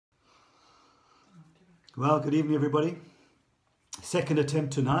Well, good evening, everybody. Second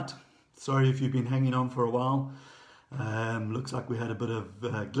attempt tonight. Sorry if you've been hanging on for a while. Looks like we had a bit of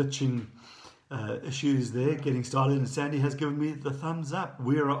glitching issues there getting started, and Sandy has given me the thumbs up.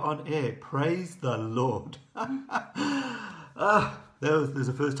 We are on air. Praise the Lord. There's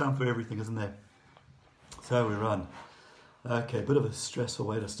a first time for everything, isn't there? So we're on. Okay, a bit of a stressful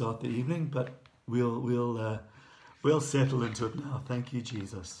way to start the evening, but we'll settle into it now. Thank you,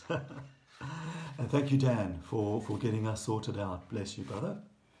 Jesus. And thank you, Dan, for getting us sorted out. Bless you, brother.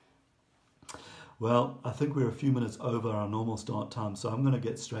 Well, I think we're a few minutes over our normal start time, so I'm going to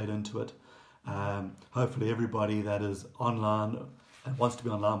get straight into it. Hopefully everybody that is online and wants to be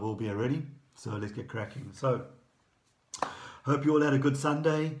online will be ready. So let's get cracking. So, hope you all had a good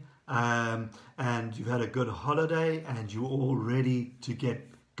Sunday, and you've had a good holiday, and you're all ready to get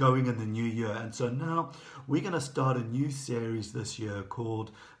going in the new year. And so now we're going to start a new series this year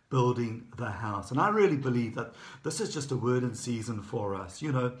called Building the House. And I really believe that this is just a word in season for us.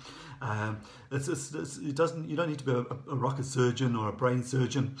 You know, you don't need to be a rocket surgeon or a brain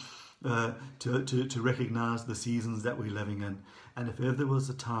surgeon to recognize the seasons that we're living in. And if ever there was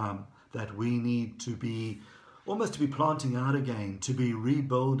a time that we need to be almost to be planting out again, to be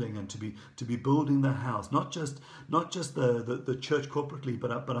rebuilding, and to be building the house, not just the church corporately,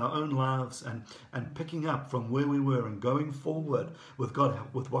 but our own lives, and picking up from where we were and going forward with God,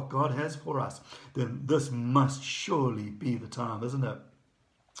 with what God has for us, then this must surely be the time, isn't it?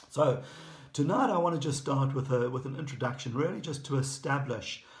 So tonight I want to just start with an introduction, really just to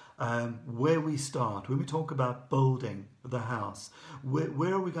establish where we start when we talk about building the house.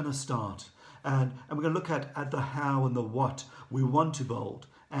 Where are we going to start? And we're going to look at the how and the what we want to build,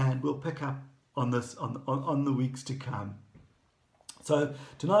 and we'll pick up on this on the weeks to come. So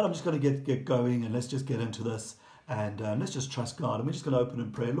tonight I'm just going to get going, and let's just get into this, and let's just trust God. And we're just going to open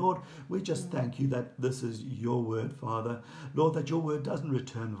in prayer. Lord, we just thank you that this is your word, Father. Lord, that your word doesn't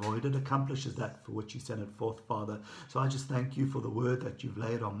return void. It accomplishes that for which you sent it forth, Father. So I just thank you for the word that you've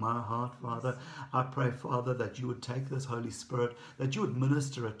laid on my heart, Father. I pray, Father, that you would take this Holy Spirit, that you would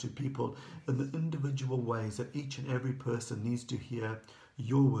minister it to people in the individual ways that each and every person needs to hear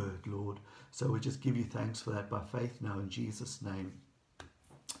your word, Lord. So we just give you thanks for that by faith now in Jesus' name.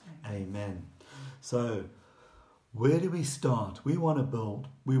 Amen. So, where do we start? We want to build.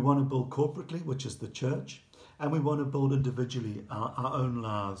 We want to build corporately, which is the church, and we want to build individually our own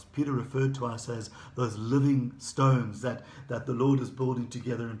lives. Peter referred to us as those living stones that the Lord is building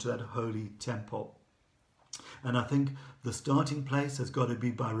together into that holy temple. And I think the starting place has got to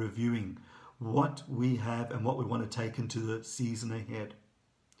be by reviewing what we have and what we want to take into the season ahead.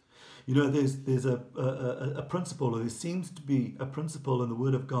 You know, there's a principle, or there seems to be a principle in the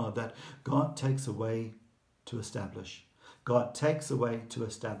Word of God that God takes away to establish. God takes away to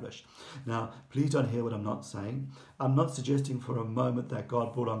establish. Now, please don't hear what I'm not saying. I'm not suggesting for a moment that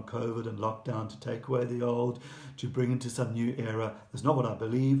God brought on COVID and lockdown to take away the old, to bring into some new era. That's not what I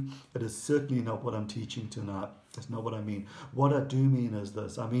believe. It is certainly not what I'm teaching tonight. That's not what I mean. What I do mean is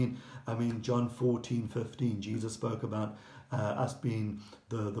this. I mean John 14:15. Jesus spoke about us being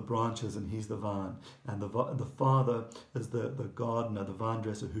the branches and he's the vine, and the Father is the gardener, the vine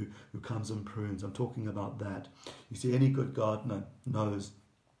dresser who comes and prunes. I'm talking about that. You see, any good gardener knows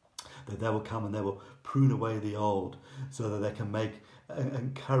that they will come and they will prune away the old so that they can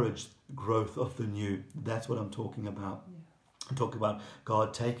encourage growth of the new. That's what I'm talking about. Yeah. I'm talking about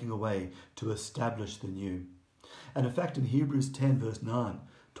God taking away to establish the new. And in fact, in Hebrews 10 verse 9,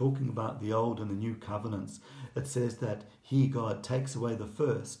 talking about the old and the new covenants, it says that he, God, takes away the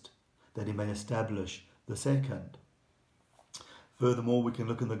first that he may establish the second. Furthermore, we can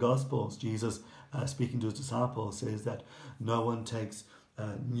look in the Gospels. Jesus, speaking to his disciples, says that no one takes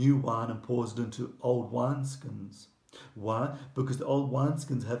new wine and pours it into old wineskins. Why? Because the old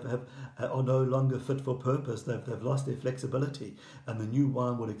wineskins are no longer fit for purpose. They've lost their flexibility, and the new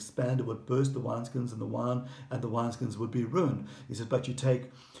wine would expand. It would burst the wineskins, and the wineskins would be ruined. He says, but you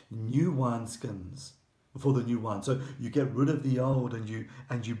take new wineskins for the new wine. So you get rid of the old and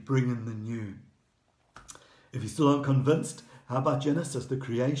you bring in the new. If you still aren't convinced, how about Genesis, the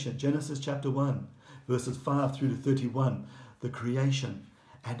creation? Genesis chapter 1, verses 5 through to 31, the creation.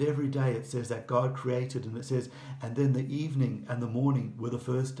 And every day it says that God created, and it says, and then the evening and the morning were the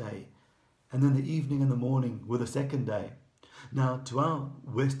first day, and then the evening and the morning were the second day. Now, to our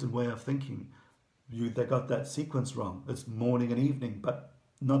Western way of thinking, they got that sequence wrong. It's morning and evening, but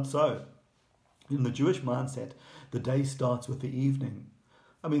not so. In the Jewish mindset, the day starts with the evening.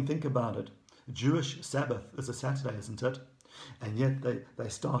 I mean, think about it. Jewish Sabbath is a Saturday, isn't it? And yet they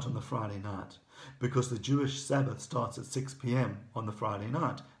start on the Friday night. because the Jewish Sabbath starts at 6 p.m. on the Friday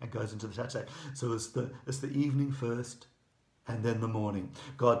night and goes into the Saturday. So it's the evening first and then the morning.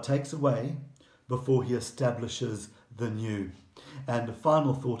 God takes away before he establishes the new. And the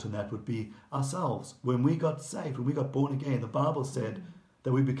final thought in that would be ourselves. When we got saved, when we got born again, the Bible said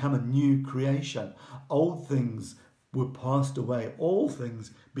that we become a new creation. Old things were passed away. All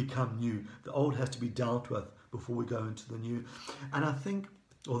things become new. The old has to be dealt with before we go into the new. And I think,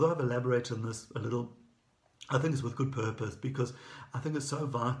 although I've elaborated on this a little, I think it's with good purpose, because I think it's so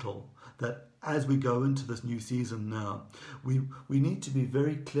vital that as we go into this new season now, we need to be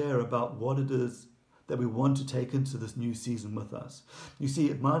very clear about what it is that we want to take into this new season with us. You see,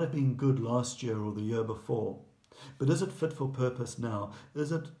 it might have been good last year or the year before, but is it fit for purpose now?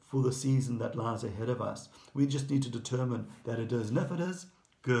 Is it for the season that lies ahead of us? We just need to determine that it is. And if it is,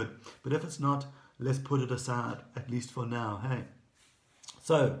 good. But if it's not, let's put it aside, at least for now, hey?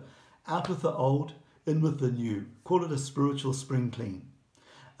 So, out with the old, in with the new. Call it a spiritual spring clean.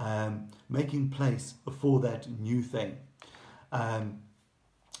 Making place for that new thing.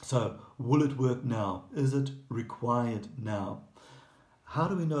 So, will it work now? Is it required now? How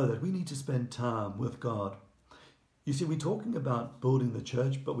do we know that? We need to spend time with God. You see, we're talking about building the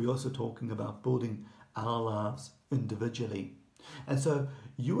church, but we're also talking about building our lives individually. And so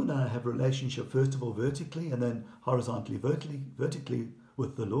you and I have a relationship, first of all, vertically, and then horizontally, vertically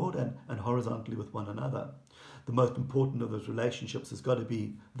with the Lord and horizontally with one another. The most important of those relationships has got to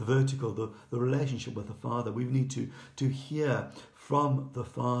be the vertical, the relationship with the Father. We need to hear from the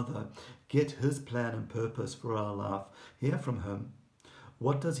Father, get his plan and purpose for our life, hear from him.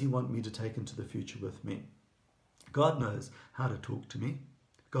 What does he want me to take into the future with me? God knows how to talk to me.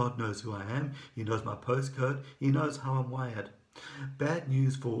 God knows who I am. He knows my postcode. He knows how I'm wired. Bad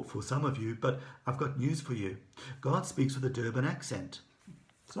news for some of you, but I've got news for you. God speaks with a Durban accent.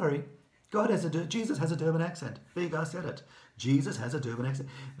 Sorry. Jesus has a Durban accent. There you go, I said it. Jesus has a Durban accent.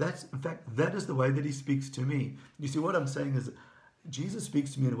 In fact, that is the way that he speaks to me. You see, what I'm saying is Jesus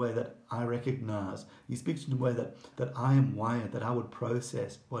speaks to me in a way that I recognize. He speaks in a way that I am wired, that I would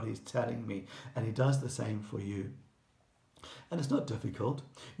process what he's telling me. And he does the same for you. And it's not difficult.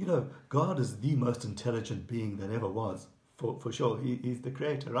 You know, God is the most intelligent being that ever was. For sure. He's the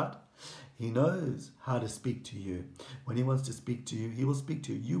creator, right? He knows how to speak to you. When he wants to speak to you, he will speak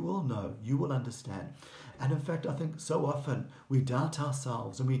to you. You will know. You will understand. And in fact, I think so often we doubt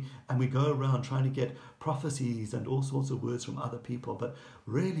ourselves and we go around trying to get prophecies and all sorts of words from other people. But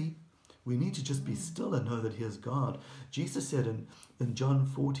really, we need to just be still and know that he is God. Jesus said in John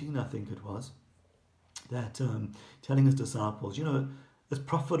 14, I think it was, that telling his disciples, you know, it's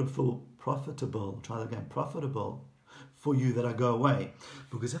profitable for you that I go away.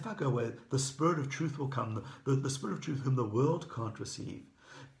 Because if I go away, the Spirit of truth will come, the Spirit of truth whom the world can't receive,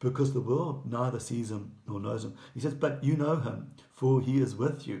 because the world neither sees him nor knows him. He says, but you know him, for he is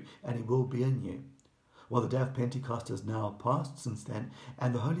with you, and he will be in you. Well, the day of Pentecost has now passed since then,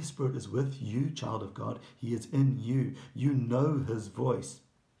 and the Holy Spirit is with you, child of God. He is in you. You know his voice.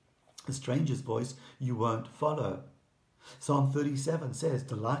 A stranger's voice you won't follow. Psalm 37 says,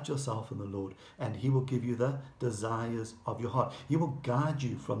 delight yourself in the Lord, and he will give you the desires of your heart. He will guide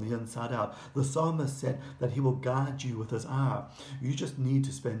you from the inside out. The psalmist said that he will guide you with his eye. You just need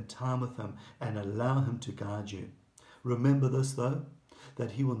to spend time with him and allow him to guide you. Remember this, though,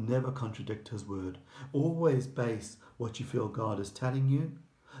 that he will never contradict his word. Always base what you feel God is telling you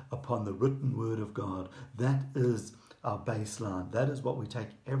upon the written word of God. That is our baseline. That is what we take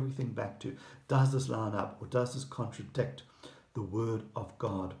everything back to. Does this line up, or does this contradict the word of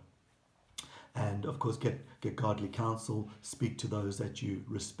God? And of course, get godly counsel. Speak to those that you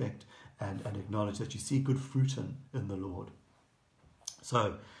respect and acknowledge that you see good fruit in the Lord.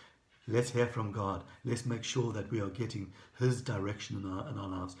 So let's hear from God. Let's make sure that we are getting his direction in our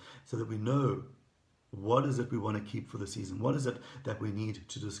lives, so that we know what is it we want to keep for the season. What is it that we need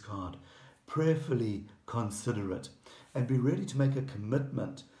to discard? Prayerfully consider it and be ready to make a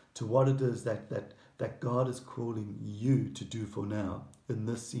commitment to what it is that God is calling you to do for now in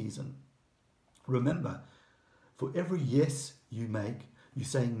this season. Remember, for every yes you make, you're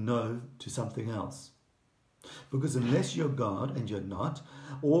saying no to something else. Because unless you're God and you're not,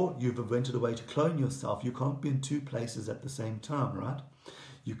 or you've invented a way to clone yourself, you can't be in two places at the same time, right?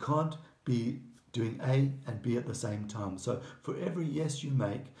 You can't be doing A and B at the same time. So for every yes you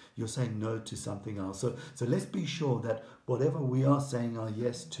make, you're saying no to something else. So let's be sure that whatever we are saying our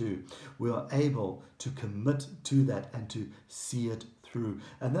yes to, we are able to commit to that and to see it through.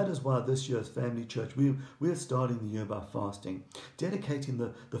 And that is why this year's Family Church, we're starting the year by fasting, dedicating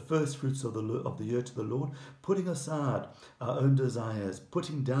the first fruits of the year to the Lord, putting aside our own desires,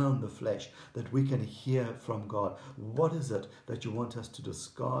 putting down the flesh, that we can hear from God. What is it that you want us to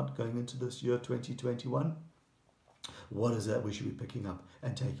discard going into this year 2021? What is that we should be picking up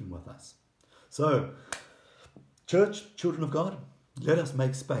and taking with us? So, church, children of God, let us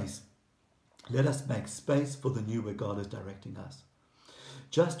make space. Let us make space for the new where God is directing us.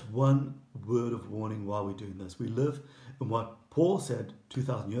 Just one word of warning while we're doing this. We live in what Paul said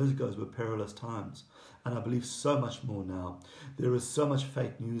 2,000 years ago were perilous times. And I believe so much more now. There is so much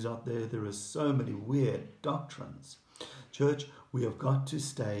fake news out there. There is so many weird doctrines. Church, we have got to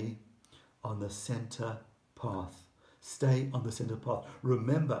stay on the center path. Stay on the center path.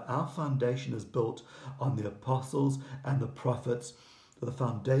 Remember, our foundation is built on the apostles and the prophets. The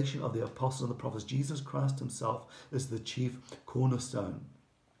foundation of the apostles and the prophets. Jesus Christ himself is the chief cornerstone.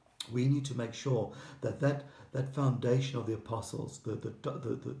 We need to make sure that foundation of the apostles,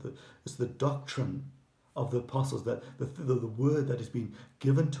 is the doctrine of the apostles, that the word that has been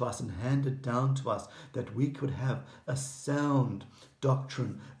given to us and handed down to us, that we could have a sound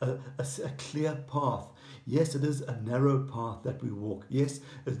doctrine, a clear path. Yes, it is a narrow path that we walk. Yes,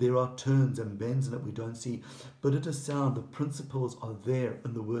 there are turns and bends in it we don't see, but it is sound. The principles are there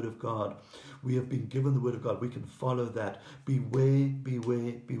in the Word of God. We have been given the Word of God. We can follow that. Beware,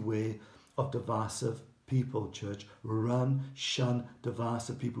 beware, beware of divisive people, church. Run, shun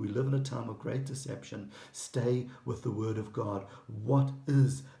divisive people. We live in a time of great deception. Stay with the Word of God. What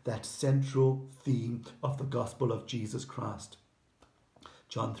is that central theme of the gospel of Jesus Christ?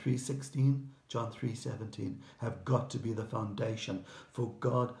 John 3:16, John 3:17 have got to be the foundation. For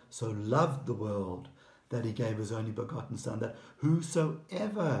God so loved the world that he gave his only begotten Son, that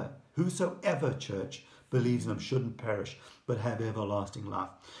whosoever, church, believes in him shouldn't perish, but have everlasting life.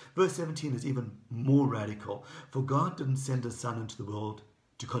 Verse 17 is even more radical. For God didn't send his Son into the world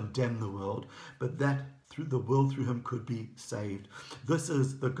to condemn the world, but that through the world through him could be saved. This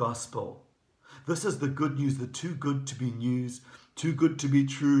is the gospel. This is the good news, the too good to be news, too good to be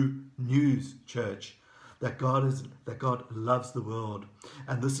true news, church. That God loves the world.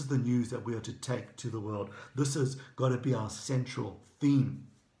 And this is the news that we are to take to the world. This has got to be our central theme.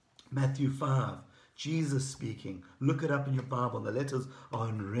 Matthew 5, Jesus speaking. Look it up in your Bible. The letters are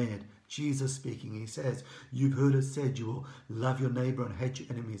in red. Jesus speaking. He says, you've heard it said, you will love your neighbor and hate your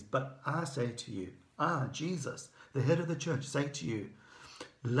enemies. But I say to you, Jesus, the head of the church, say to you,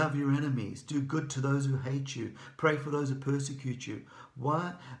 love your enemies, do good to those who hate you, pray for those who persecute you.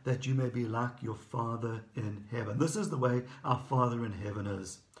 Why? That you may be like your Father in heaven. This is the way our Father in heaven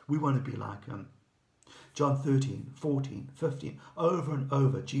is. We want to be like him. John 13, 14, 15, over and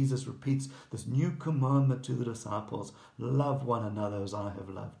over, Jesus repeats this new commandment to the disciples. Love one another as I have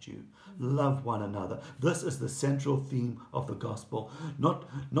loved you. Love one another. This is the central theme of the gospel. Not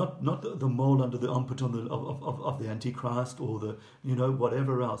the mole under the armpit of the Antichrist or the,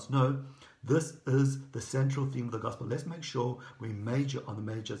 whatever else. No, this is the central theme of the gospel. Let's make sure we major on the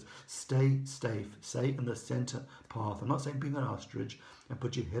majors. Stay safe. Stay in the center path. I'm not saying being an ostrich and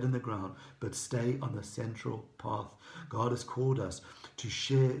put your head in the ground, but stay on the central path. God has called us to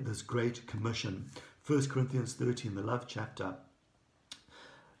share this great commission. 1 Corinthians 13, the love chapter,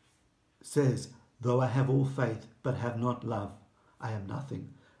 says, though I have all faith but have not love, I am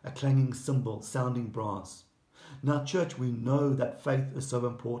nothing. A clanging cymbal, sounding brass. Now, church, we know that faith is so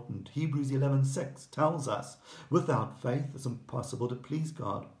important. Hebrews 11:6 tells us, without faith it's impossible to please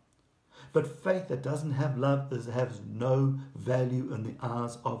God. But faith that doesn't have love has no value in the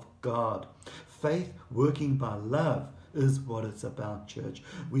eyes of God. Faith working by love is what it's about, church.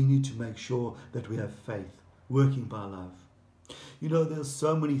 We need to make sure that we have faith working by love. There's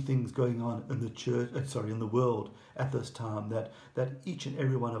so many things going on in the church, in the world at this time that each and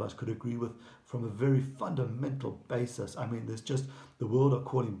every one of us could agree with from a very fundamental basis. I mean, there's just, the world are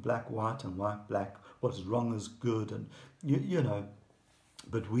calling black white and white black. What's wrong is good, and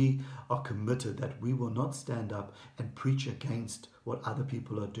but we are committed that we will not stand up and preach against what other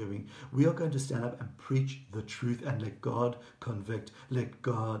people are doing. We are going to stand up and preach the truth and let God convict, let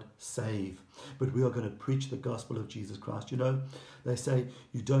God save. But we are going to preach the gospel of Jesus Christ. They say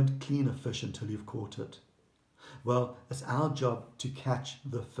you don't clean a fish until you've caught it. Well, it's our job to catch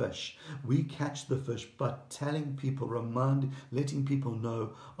the fish. We catch the fish by telling people, letting people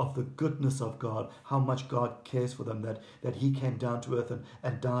know of the goodness of God, how much God cares for them, that he came down to earth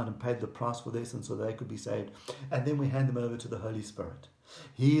and died and paid the price for their sins so they could be saved. And then we hand them over to the Holy Spirit.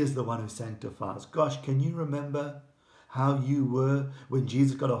 He is the one who sanctifies. Gosh, can you remember how you were when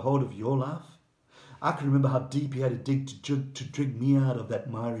Jesus got a hold of your life? I can remember how deep he had to dig to dig me out of that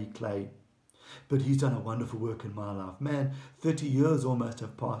miry clay. But he's done a wonderful work in my life. Man, 30 years almost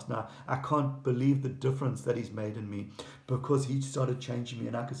have passed now. I can't believe the difference that he's made in me, because he started changing me,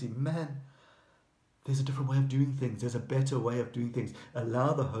 and I can see, man, there's a different way of doing things. There's a better way of doing things.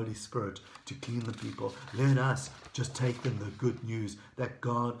 Allow the Holy Spirit to clean the people. Let us just take them the good news that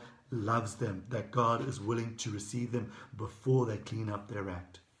God loves them, that God is willing to receive them before they clean up their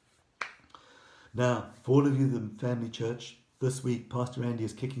act. Now, for all of you, the family church, this week, Pastor Andy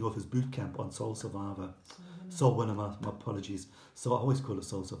is kicking off his boot camp on Soul Survivor. Soul Winner, my apologies. So I always call it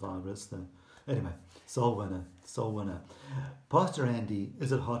Soul Survivor. Anyway, Soul Winner. Pastor Andy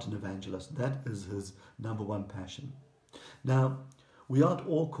is at heart an evangelist. That is his number one passion. Now, we aren't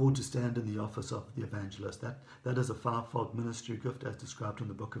all called to stand in the office of the evangelist. That is a fivefold ministry gift as described in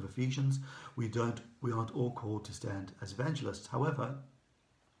the book of Ephesians. We aren't all called to stand as evangelists. However,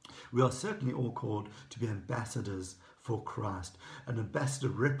 we are certainly all called to be ambassadors for Christ. An ambassador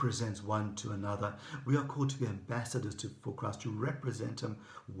represents one to another. We are called to be ambassadors for Christ, to represent him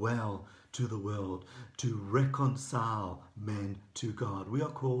well to the world, to reconcile men to God. We are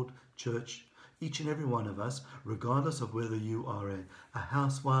called, church, each and every one of us, regardless of whether you are a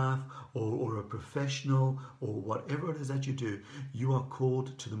housewife or a professional or whatever it is that you do, you are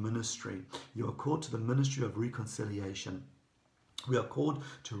called to the ministry. You are called to the ministry of reconciliation. We are called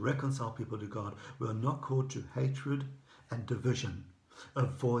to reconcile people to God. We are not called to hatred and division.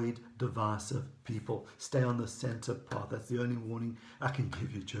 Avoid divisive people. Stay on the center path. That's the only warning I can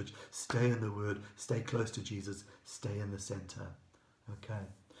give you, church. Stay in the Word. Stay close to Jesus. Stay in the center. Okay.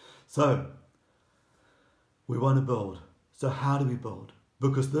 So, we want to build. So how do we build?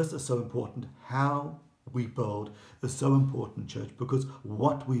 Because this is so important. How we build is so important, church, because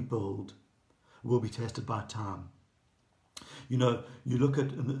what we build will be tested by time. You know, you look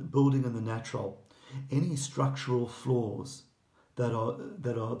at building in the natural, any structural flaws that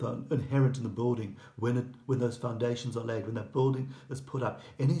are inherent in the building when those foundations are laid, when that building is put up,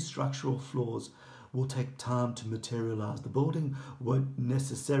 any structural flaws will take time to materialize. The building won't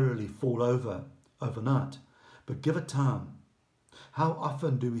necessarily fall over overnight, but give it time. How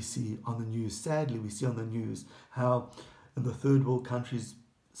often do we see on the news, sadly we see on the news, how in the third world countries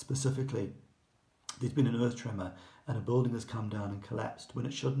specifically, there's been an earth tremor and a building has come down and collapsed when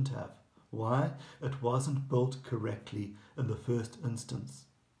it shouldn't have. Why? It wasn't built correctly in the first instance.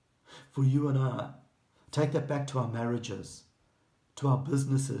 For you and I, take that back to our marriages, to our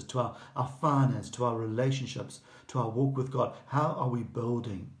businesses, to our finance, to our relationships, to our walk with God. How are we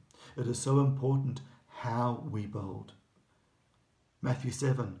building? It is so important how we build. Matthew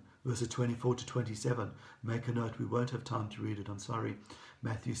 7, verses 24 to 27. Make a note, we won't have time to read it, I'm sorry.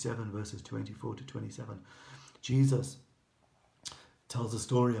 Matthew 7, verses 24 to 27. Jesus tells a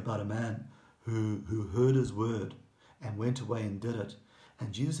story about a man who heard his word and went away and did it.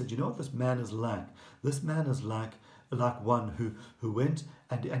 And Jesus said, you know what this man is like? This man is like one who went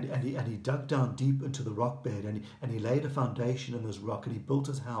and he dug down deep into the rock bed and he laid a foundation in this rock and he built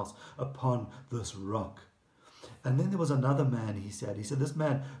his house upon this rock. And then there was another man, he said, this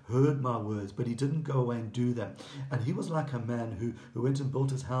man heard my words, but he didn't go away and do them. And he was like a man who went and built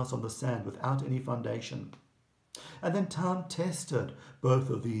his house on the sand without any foundation. And then time tested both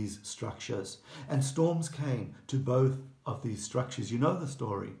of these structures, and storms came to both of these structures. You know the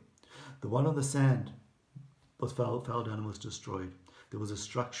story. The one on the sand fell down and was destroyed. There was a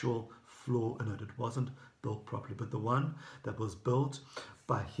structural flaw in it. It wasn't built properly. But the one that was built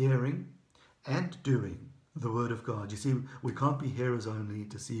by hearing and doing the word of God. You see, we can't be hearers only,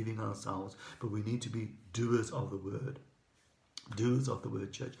 deceiving ourselves, but we need to be doers of the word. Doers of the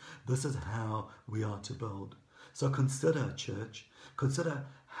word, church. This is how we are to build. So consider, church, consider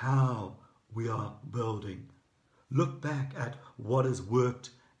how we are building. Look back at what has worked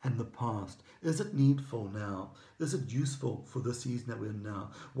in the past. Is it needful now? Is it useful for the season that we're in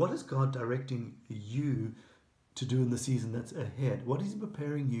now? What is God directing you to do in the season that's ahead? What is He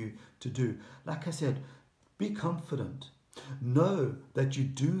preparing you to do? Like I said, be confident. Know that you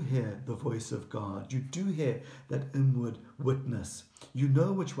do hear the voice of God. You do hear that inward witness. You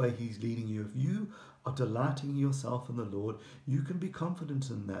know which way He's leading you. If you are delighting yourself in the Lord, you can be confident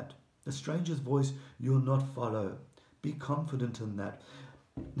in that. A stranger's voice you'll not follow. Be confident in that.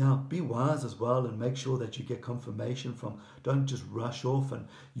 Now, be wise as well and make sure that you get confirmation from, don't just rush off and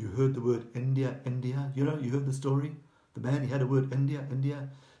you heard the word India. You know, you heard the story? The man, he had a word India.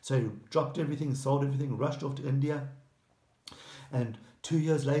 So he dropped everything, sold everything, rushed off to India. And 2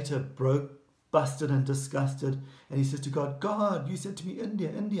 years later, broke, busted and disgusted. And he says to God, God, you said to me,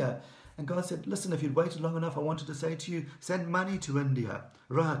 India. And God said, listen, if you'd waited long enough, I wanted to say to you, send money to India.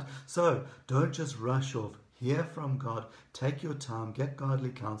 Right. So don't just rush off. Hear from God. Take your time. Get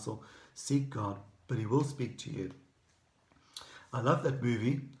godly counsel. Seek God. But he will speak to you. I love that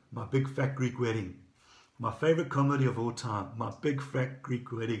movie, My Big Fat Greek Wedding. My favorite comedy of all time. My Big Fat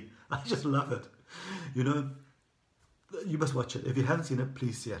Greek Wedding. I just love it. You know, you must watch it. If you haven't seen it,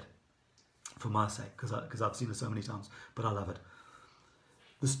 please see it. For my sake, because I've seen it so many times. But I love it.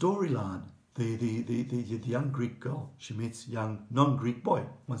 The storyline, the young Greek girl, she meets young non-Greek boy,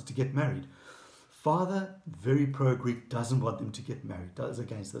 wants to get married. Father, very pro-Greek, doesn't want them to get married, does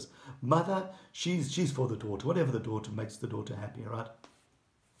against this. Mother, she's for the daughter, whatever the daughter makes the daughter happy, right?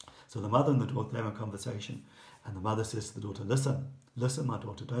 So the mother and the daughter have a conversation, and the mother says to the daughter, listen, my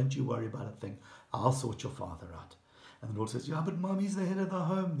daughter, don't you worry about a thing. I'll sort your father out. And the daughter says, yeah, but Mom, he's the head of the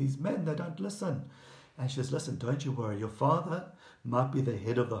home. These men, they don't listen. And she says, listen, don't you worry. Your father might be the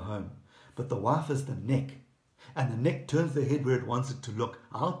head of the home, but the wife is the neck. And the neck turns the head where it wants it to look.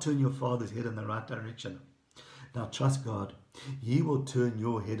 I'll turn your father's head in the right direction. Now trust God. He will turn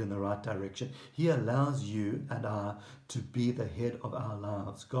your head in the right direction. He allows you and I to be the head of our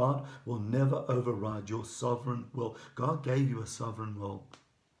lives. God will never override your sovereign will. God gave you a sovereign will.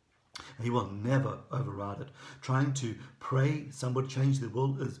 He will never override it. Trying to pray somebody change their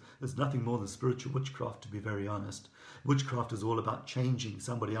will is nothing more than spiritual witchcraft, to be very honest. Witchcraft is all about changing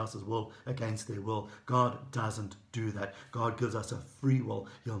somebody else's will against their will. God doesn't do that. God gives us a free will.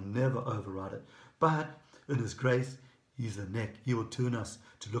 He'll never override it. But in His grace, He's the neck. He will turn us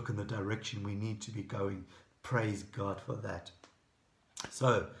to look in the direction we need to be going. Praise God for that.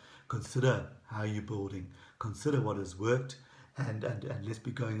 So consider how you're building. Consider what has worked. And let's be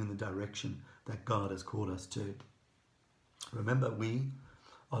going in the direction that God has called us to. Remember, we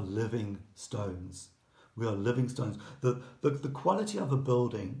are living stones. We are living stones. The quality of a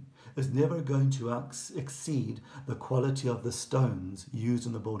building is never going to exceed the quality of the stones used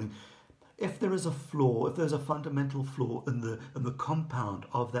in the building. If there is a flaw, if there's a fundamental flaw in the compound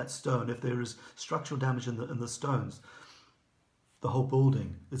of that stone, if there is structural damage in the stones, the whole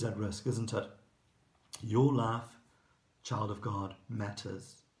building is at risk, isn't it? Your life, child of God,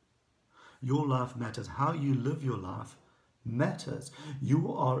 matters. Your life matters. How you live your life matters.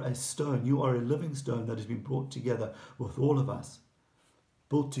 You are a stone. You are a living stone that has been brought together with all of us,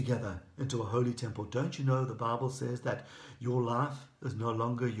 built together into a holy temple. Don't you know the Bible says that your life is no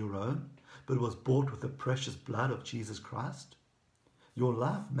longer your own, but it was bought with the precious blood of Jesus Christ? Your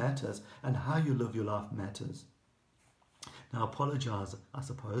life matters, and how you live your life matters. Now, I apologize, I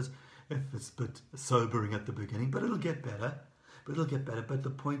suppose, if it's a bit sobering at the beginning, but it'll get better. But the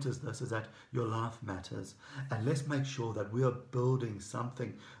point is this, is that your life matters. And let's make sure that we are building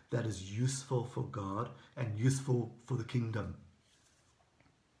something that is useful for God and useful for the kingdom.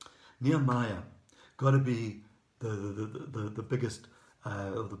 Nehemiah, got to be the biggest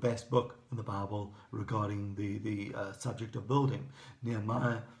or the best book in the Bible regarding the subject of building.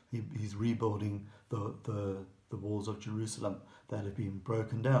 Nehemiah, he's rebuilding the walls of Jerusalem that have been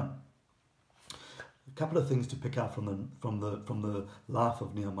broken down. A couple of things to pick out from the life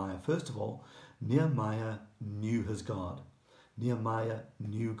of Nehemiah. First of all, Nehemiah knew his God. Nehemiah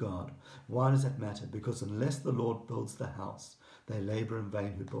knew God. Why does that matter? Because unless the Lord builds the house, they labor in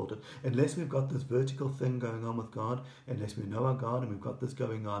vain who build it. Unless we've got this vertical thing going on with God, unless we know our God and we've got this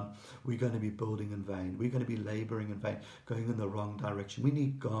going on, we're going to be building in vain. We're going to be laboring in vain, going in the wrong direction. We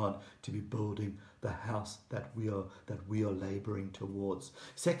need God to be building the house that we are laboring towards.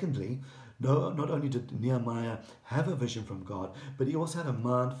 Secondly, not only did Nehemiah have a vision from God, but he also had a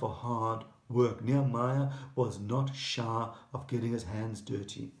mind for hard work. Nehemiah was not shy of getting his hands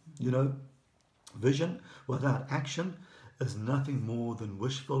dirty. You know, vision without action is nothing more than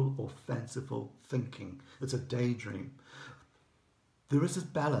wishful or fanciful thinking. It's a daydream. There is this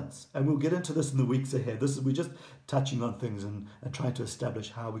balance, and we'll get into this in the weeks ahead. We're just touching on things and trying to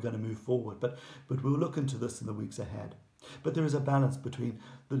establish how we're going to move forward. But we'll look into this in the weeks ahead. But there is a balance between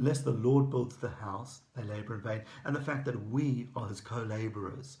unless the Lord builds the house, they labor in vain, and the fact that we are His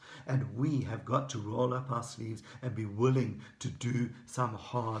co-laborers, and we have got to roll up our sleeves and be willing to do some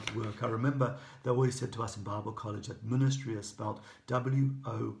hard work. I remember they always said to us in Bible college that ministry is spelled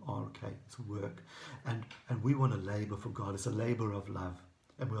W-O-R-K. It's work, and we want to labor for God. It's a labor of love,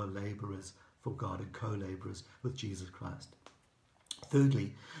 and we are laborers for God and co-laborers with Jesus Christ.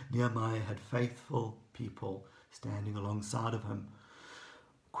 Thirdly, Nehemiah had faithful people standing alongside of him.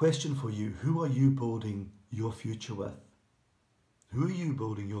 Question for you, who are you building your future with? Who are you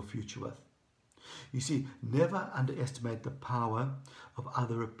building your future with? You see, never underestimate the power of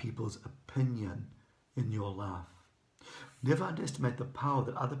other people's opinion in your life. Never underestimate the power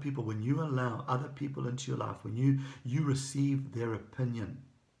that other people, when you allow other people into your life, when you receive their opinion.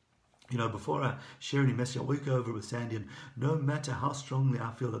 You know, before I share any message, I always go over with Sandy, and no matter how strongly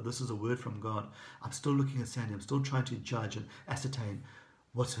I feel that this is a word from God, I'm still looking at Sandy. I'm still trying to judge and ascertain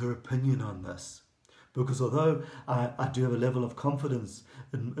what's her opinion on this. Because although I do have a level of confidence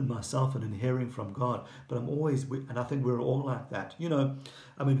in myself and in hearing from God, but I'm always, and I think we're all like that. You know,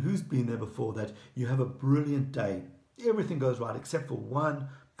 I mean, who's been there before that you have a brilliant day, everything goes right except for one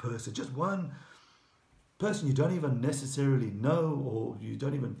person, just one person you don't even necessarily know, or you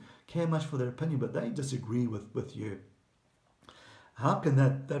don't even care much for their opinion, but they disagree with you. How can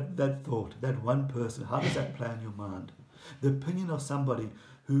that thought, that one person, how does that play in your mind? The opinion of somebody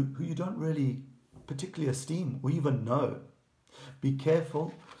who you don't really particularly esteem or even know. Be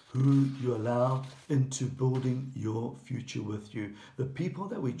careful who you allow into building your future with you. The people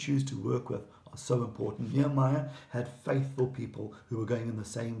that we choose to work with are so important. Nehemiah had faithful people who were going in the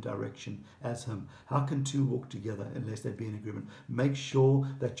same direction as him. How can two walk together unless they be in agreement? Make sure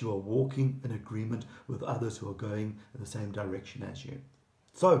that you are walking in agreement with others who are going in the same direction as you.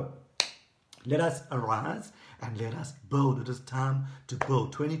 So, let us arise and let us build. It is time to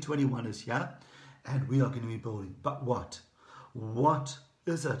build. 2021 is here and we are going to be building. But what? What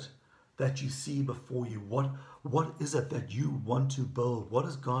is it that you see before you? What is it that you want to build? What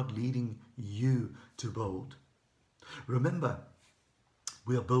is God leading you to build? Remember,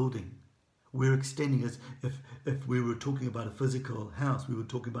 we are building. We're extending. As if we were talking about a physical house, we were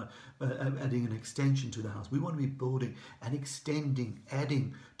talking about adding an extension to the house. We want to be building and extending,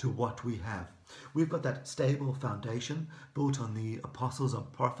 adding to what we have. We've got that stable foundation built on the apostles and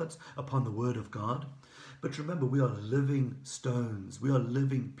prophets, upon the word of God. But remember, we are living stones. We are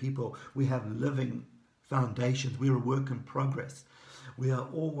living people. We have living foundations. We are a work in progress. We are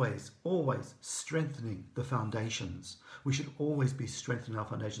always strengthening the foundations. We should always be strengthening our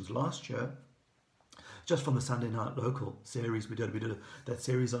foundations. Last year, just from the Sunday Night Local series we did that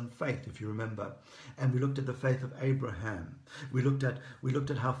series on faith, if you remember, and we looked at the faith of Abraham. We looked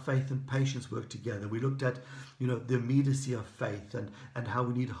at how faith and patience work together. We looked at, you know, the immediacy of faith and how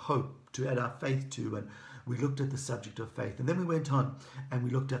we need hope to add our faith to, and we looked at the subject of faith. And then we went on and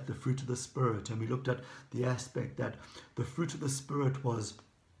we looked at the fruit of the Spirit, and we looked at the aspect that the fruit of the Spirit was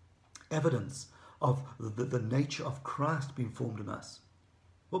evidence of the nature of Christ being formed in us.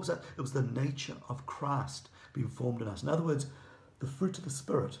 What was that? It was the nature of Christ being formed in us. In other words, the fruit of the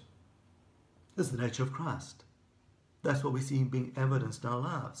Spirit is the nature of Christ. That's what we see being evidenced in our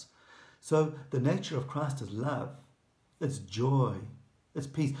lives. So the nature of Christ is love, it's joy, it's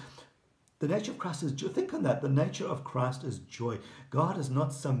peace. The nature of Christ is joy. Think on that. The nature of Christ is joy. God is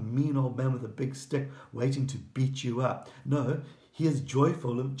not some mean old man with a big stick waiting to beat you up. No, he is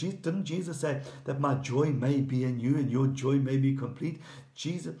joyful. Didn't Jesus say that my joy may be in you and your joy may be complete?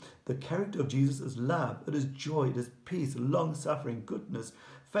 Jesus, the character of Jesus is love. It is joy. It is peace, long-suffering, goodness,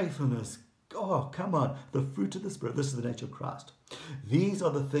 faithfulness. Oh, come on. The fruit of the Spirit. This is the nature of Christ. These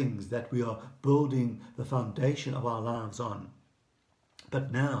are the things that we are building the foundation of our lives on. But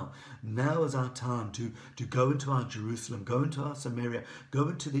now is our time to go into our Jerusalem, go into our Samaria, go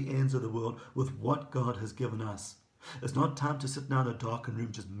into the ends of the world with what God has given us. It's not time to sit down in a darkened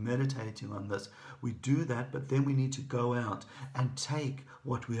room just meditating on this. We do that, but then we need to go out and take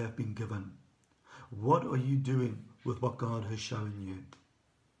what we have been given. What are you doing with what God has shown you?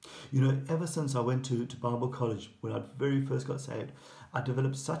 You know, ever since I went to Bible college, when I very first got saved, I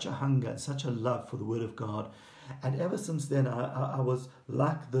developed such a hunger and such a love for the Word of God. And ever since then, I was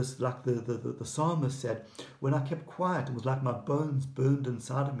like this, like the psalmist said, when I kept quiet, it was like my bones burned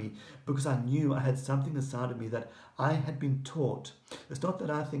inside of me, because I knew I had something inside of me that I had been taught. It's not that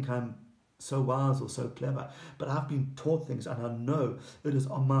I think I'm so wise or so clever, but I've been taught things, and I know it is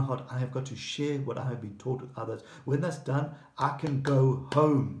on my heart. I have got to share what I have been taught with others. When that's done, I can go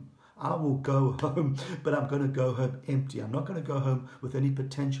home. I will go home, but I'm going to go home empty. I'm not going to go home with any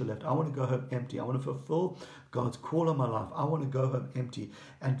potential left. I want to go home empty. I want to fulfill God's call on my life. I want to go home empty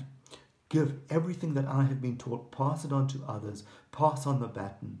and give everything that I have been taught, pass it on to others, pass on the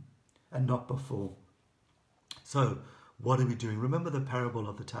baton, and not before. So, what are we doing? Remember the parable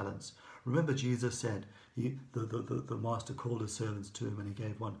of the talents. Remember Jesus said, the master called his servants to him, and he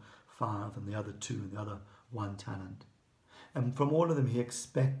gave one 5 and the other 2 and the other 1 talent. And from all of them he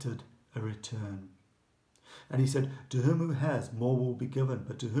expected a return. And he said, to whom who has, more will be given,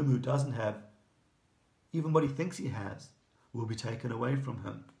 but to whom who doesn't have, even what he thinks he has will be taken away from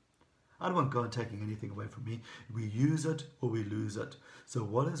him. I don't want God taking anything away from me. We use it or we lose it. So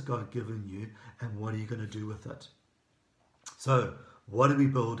what has God given you, and what are you going to do with it? So what are we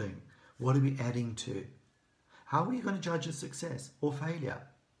building? What are we adding to? How are you going to judge a success or failure?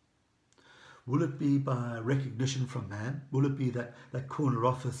 Will it be by recognition from man? Will it be that corner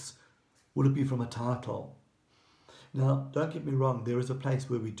office? Will it be from a title? Now, don't get me wrong, there is a place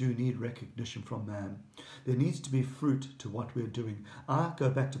where we do need recognition from man. There needs to be fruit to what we're doing. I go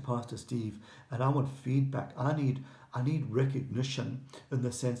back to Pastor Steve and I want feedback. I need recognition in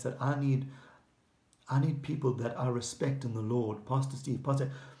the sense that I need people that I respect in the Lord. Pastor Steve,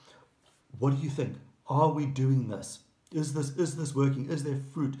 Pastor, what do you think? Are we doing this? Is this working? Is there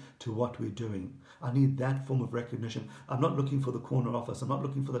fruit to what we're doing? I need that form of recognition. I'm not looking for the corner office. I'm not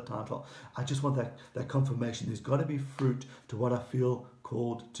looking for the title. I just want that confirmation. There's got to be fruit to what I feel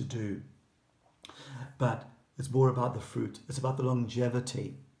called to do. But it's more about the fruit. It's about the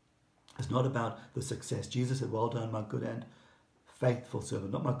longevity. It's not about the success. Jesus said, well done, my good and faithful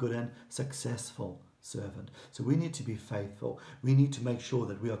servant. Not my good and successful servant. So we need to be faithful. We need to make sure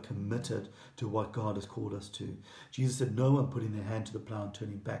that we are committed to what God has called us to. Jesus said, no one putting their hand to the plow and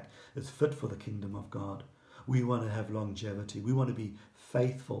turning back is fit for the kingdom of God. We want to have longevity. We want to be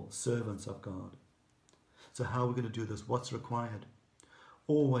faithful servants of God. So how are we going to do this? What's required?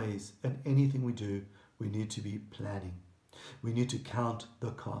 Always, in anything we do, we need to be planning. We need to count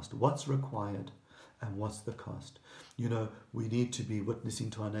the cost. What's required? And what's the cost? We need to be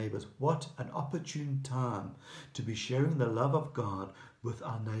witnessing to our neighbors. What an opportune time to be sharing the love of God with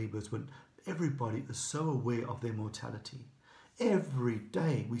our neighbors when everybody is so aware of their mortality. Every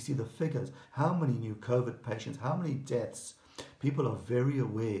day we see the figures, how many new COVID patients, how many deaths. People are very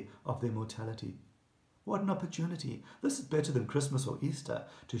aware of their mortality. What an opportunity. This is better than Christmas or Easter,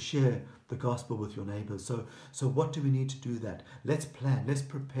 to share the gospel with your neighbors. So what do we need to do that? Let's plan, let's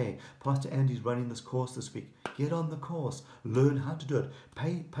prepare. Pastor Andy's running this course this week. Get on the course, learn how to do it.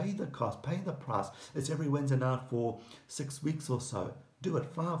 Pay the cost, pay the price. It's every Wednesday night for 6 weeks or so. Do it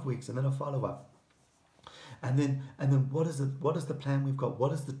 5 weeks and then a follow-up. And then what is the plan we've got?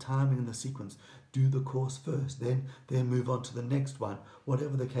 What is the timing and the sequence? Do the course first, then move on to the next one,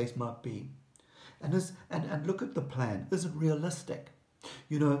 whatever the case might be. And look at the plan. Is it realistic?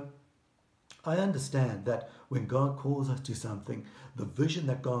 I understand that when God calls us to something, the vision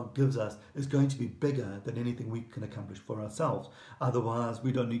that God gives us is going to be bigger than anything we can accomplish for ourselves. Otherwise,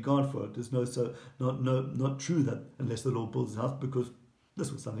 we don't need God for it. It's not true that unless the Lord builds his house, because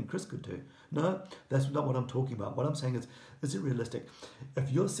this was something Chris could do. No, that's not what I'm talking about. What I'm saying is it realistic? If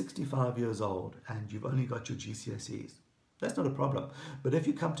you're 65 years old and you've only got your GCSEs, that's not a problem. But if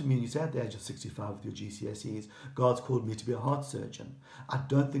you come to me and you say at the age of 65 with your GCSEs, God's called me to be a heart surgeon, I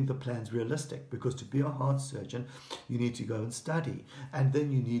don't think the plan's realistic, because to be a heart surgeon, you need to go and study. And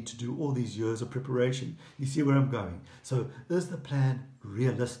then you need to do all these years of preparation. You see where I'm going? So is the plan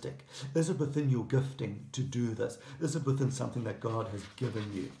realistic? Is it within your gifting to do this? Is it within something that God has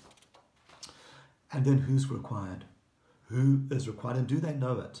given you? And then who's required? Who is required? And do they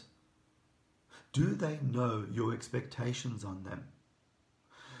know it? Do they know your expectations on them?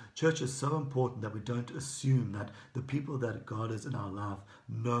 Church is so important that we don't assume that the people that God is in our life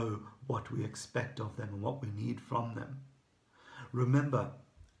know what we expect of them and what we need from them. Remember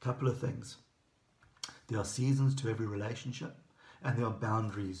a couple of things. There are seasons to every relationship, and there are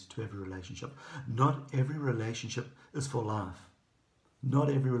boundaries to every relationship. Not every relationship is for life. Not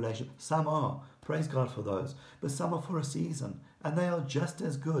every relationship. Some are. Praise God for those. But some are for a season. And they are just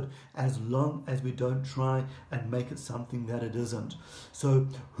as good as long as we don't try and make it something that it isn't. So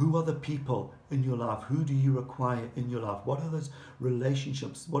who are the people in your life? Who do you require in your life? What are those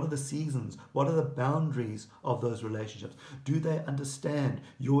relationships? What are the seasons? What are the boundaries of those relationships? Do they understand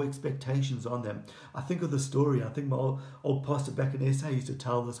your expectations on them? I think of the story. I think my old pastor back in SA used to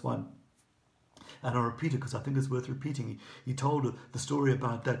tell this one. And I'll repeat it because I think it's worth repeating. He told the story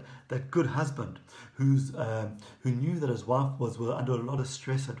about that good husband who knew that his wife was under a lot of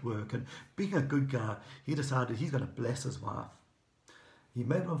stress at work. And being a good guy, he decided he's going to bless his wife. He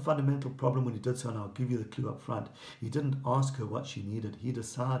made one fundamental problem when he did so, and I'll give you the clue up front. He didn't ask her what she needed. He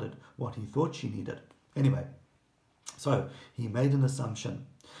decided what he thought she needed. Anyway, so he made an assumption,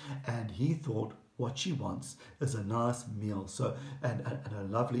 and he thought what she wants is a nice meal, and a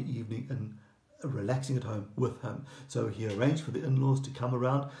lovely evening in relaxing at home with him. So he arranged for the in-laws to come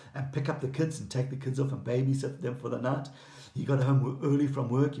around and pick up the kids and take the kids off and babysit them for the night. He got home early from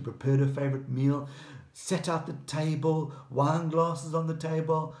work. He prepared her favorite meal, set out the table, wine glasses on the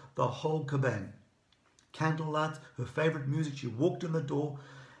table, the whole kabang. Candlelight, her favorite music. She walked in the door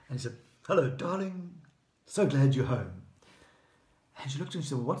and he said, "Hello, darling. So glad you're home." And she looked at him and she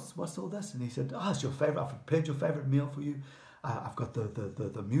said, "Well, what's all this?" And he said, "Oh, it's your favorite. I've prepared your favorite meal for you. I've got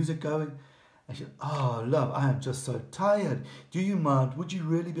the music going." And she said, oh, love, I am just so tired. Do you mind? Would you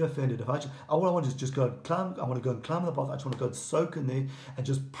really be offended if all I want is just go and climb, I want to go and climb in the bath. I just want to go and soak in there and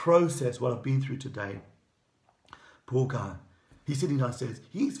just process what I've been through today. Poor guy. He's sitting downstairs.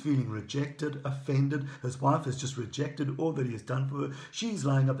 He's feeling rejected, offended. His wife has just rejected all that he has done for her. She's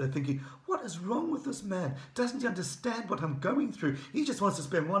lying up there thinking, what is wrong with this man? Doesn't he understand what I'm going through? He just wants to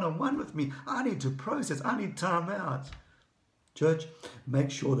spend one-on-one with me. I need to process. I need time out. Church, make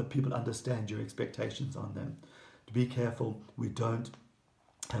sure that people understand your expectations on them. To be careful, we don't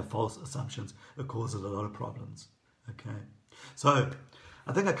have false assumptions. It causes a lot of problems. Okay. So,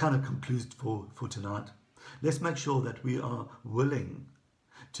 I think I kind of conclude for tonight. Let's make sure that we are willing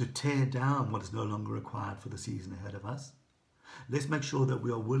to tear down what is no longer required for the season ahead of us. Let's make sure that we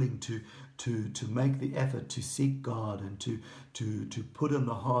are willing to make the effort to seek God and to put in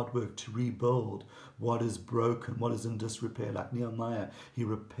the hard work to rebuild what is broken, what is in disrepair. Like Nehemiah, he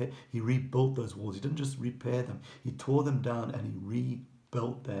rebuilt those walls. He didn't just repair them. He tore them down and he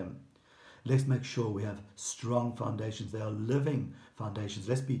rebuilt them. Let's make sure we have strong foundations. They are living foundations.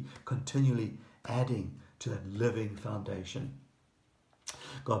 Let's be continually adding to that living foundation.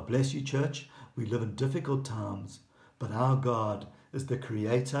 God bless you, church. We live in difficult times, but our God is the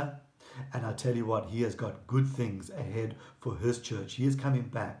creator, and I tell you what, he has got good things ahead for his church. He is coming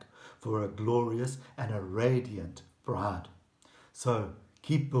back for a glorious and a radiant bride. So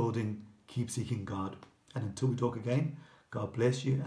keep building, keep seeking God. And until we talk again, God bless you.